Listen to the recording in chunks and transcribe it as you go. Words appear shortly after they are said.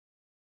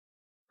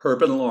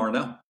Herb and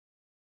Lorna,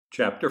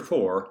 Chapter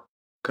 4,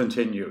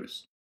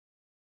 continues.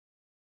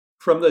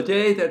 From the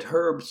day that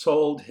Herb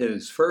sold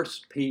his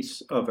first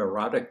piece of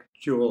erotic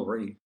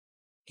jewelry,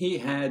 he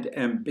had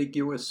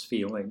ambiguous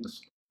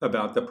feelings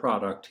about the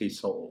product he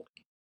sold.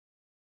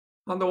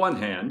 On the one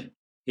hand,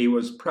 he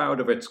was proud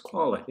of its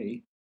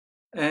quality,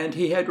 and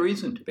he had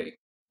reason to be,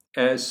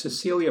 as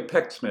Cecilia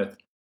Pecksmith,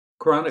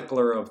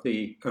 chronicler of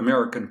the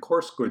American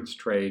coarse goods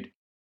trade,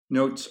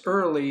 notes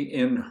early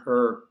in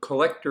her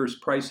Collector's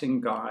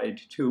Pricing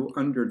Guide to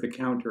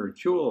Under-the-Counter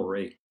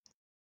Jewelry.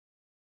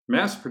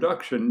 Mass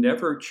production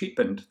never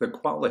cheapened the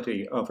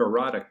quality of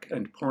erotic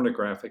and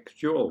pornographic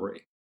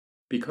jewelry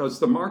because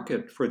the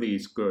market for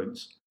these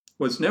goods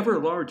was never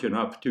large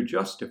enough to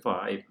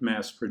justify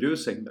mass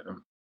producing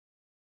them.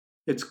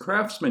 Its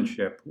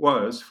craftsmanship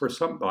was, for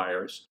some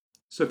buyers,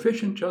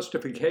 sufficient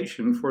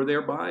justification for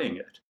their buying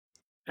it,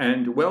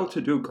 and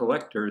well-to-do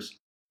collectors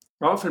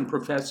often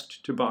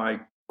professed to buy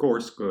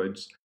coarse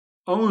goods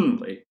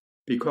only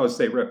because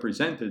they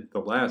represented the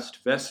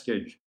last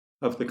vestige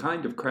of the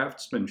kind of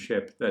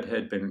craftsmanship that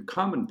had been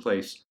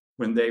commonplace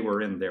when they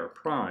were in their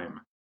prime,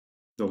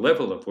 the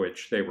level of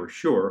which they were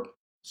sure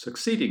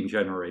succeeding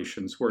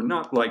generations were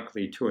not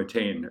likely to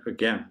attain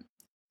again,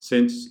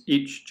 since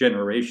each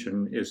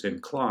generation is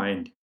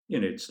inclined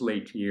in its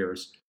late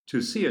years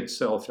to see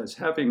itself as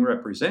having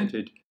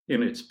represented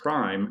in its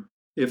prime,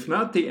 if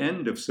not the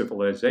end of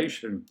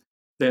civilization,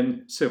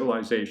 then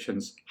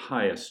civilization's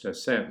highest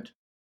ascent,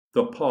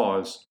 the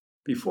pause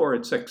before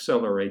its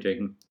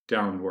accelerating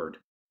downward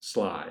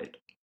slide.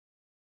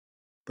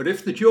 But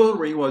if the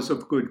jewelry was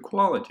of good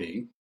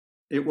quality,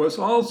 it was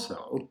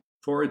also,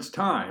 for its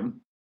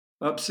time,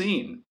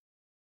 obscene.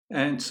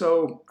 And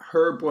so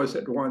Herb was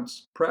at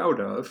once proud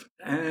of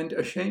and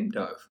ashamed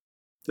of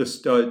the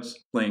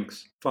studs,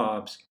 links,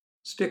 fobs,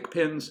 stick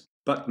pins,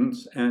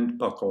 buttons, and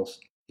buckles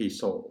he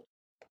sold.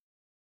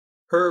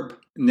 Herb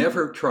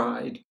never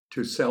tried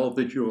to sell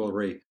the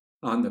jewelry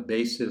on the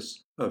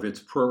basis of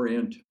its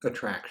prurient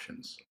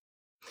attractions.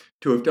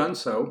 To have done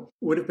so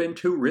would have been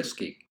too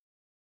risky.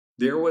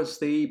 There was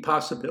the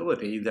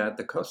possibility that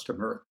the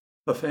customer,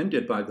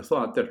 offended by the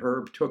thought that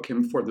Herb took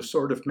him for the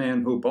sort of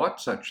man who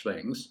bought such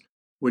things,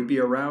 would be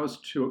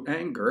aroused to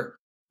anger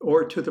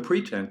or to the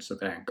pretense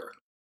of anger.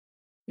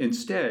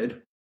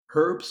 Instead,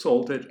 Herb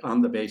sold it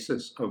on the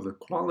basis of the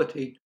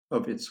quality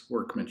of its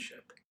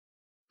workmanship.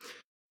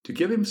 To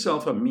give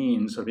himself a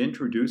means of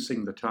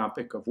introducing the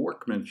topic of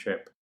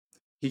workmanship,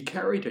 he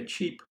carried a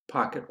cheap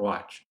pocket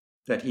watch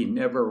that he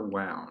never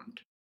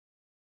wound.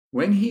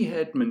 When he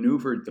had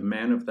maneuvered the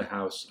man of the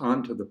house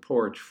onto the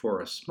porch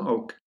for a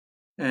smoke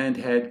and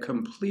had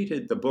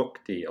completed the book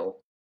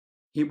deal,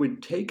 he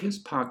would take his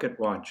pocket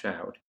watch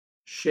out,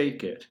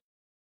 shake it,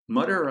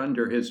 mutter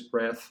under his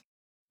breath,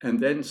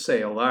 and then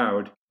say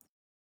aloud,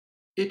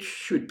 "It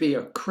should be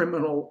a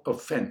criminal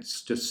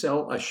offense to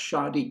sell a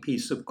shoddy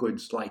piece of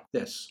goods like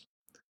this.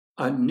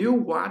 A new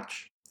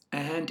watch,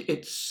 and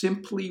it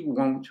simply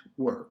won't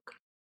work.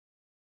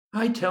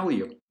 I tell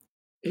you,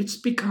 it's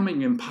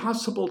becoming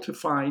impossible to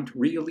find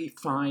really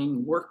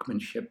fine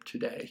workmanship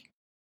today.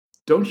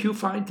 Don't you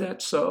find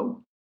that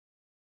so?"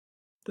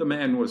 The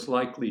man was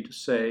likely to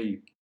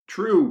say,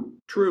 "True,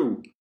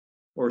 true,"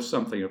 or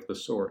something of the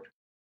sort.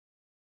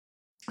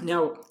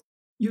 "Now,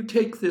 you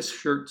take this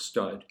shirt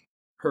stud,"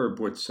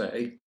 Herb would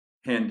say,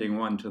 handing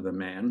one to the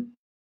man.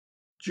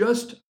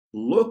 "Just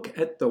look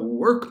at the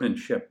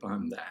workmanship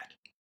on that.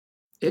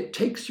 It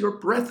takes your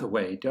breath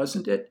away,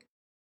 doesn't it?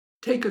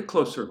 Take a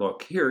closer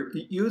look. Here,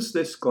 use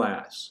this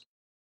glass."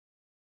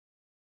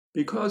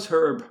 Because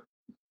Herb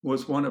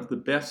was one of the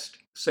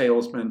best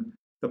salesmen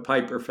the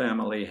Piper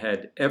family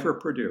had ever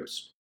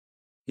produced,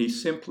 he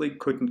simply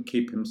couldn't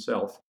keep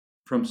himself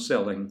from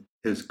selling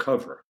his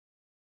cover.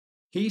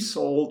 He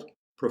sold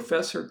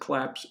Professor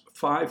Clapp's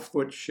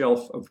 5-foot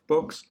shelf of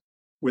books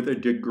with a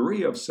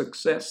degree of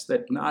success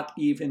that not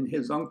even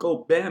his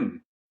Uncle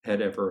Ben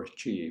had ever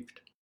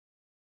achieved.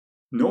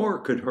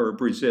 Nor could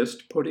Herb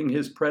resist putting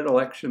his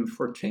predilection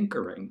for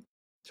tinkering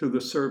to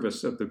the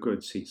service of the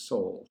goods he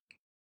sold.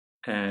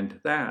 And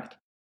that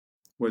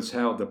was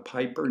how the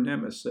Piper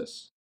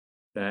nemesis,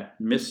 that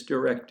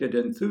misdirected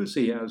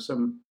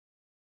enthusiasm,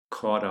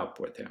 caught up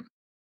with him.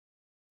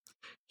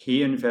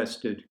 He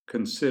invested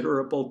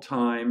considerable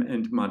time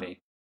and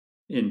money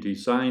in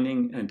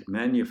designing and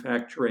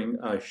manufacturing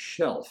a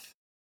shelf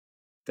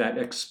that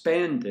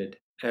expanded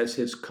as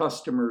his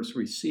customers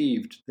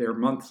received their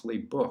monthly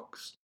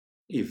books,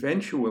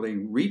 eventually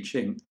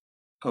reaching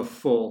a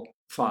full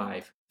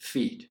 5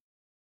 feet.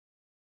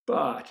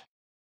 But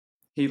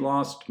he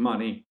lost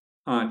money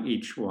on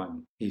each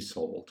one he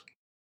sold.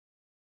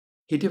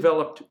 He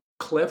developed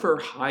clever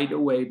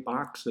hideaway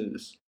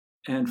boxes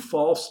and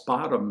false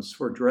bottoms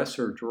for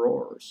dresser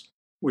drawers,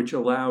 which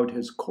allowed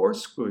his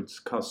coarse goods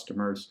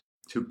customers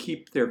to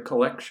keep their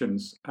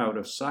collections out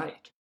of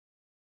sight.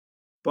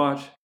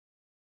 But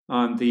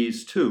on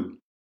these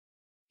too,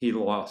 he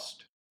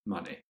lost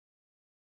money.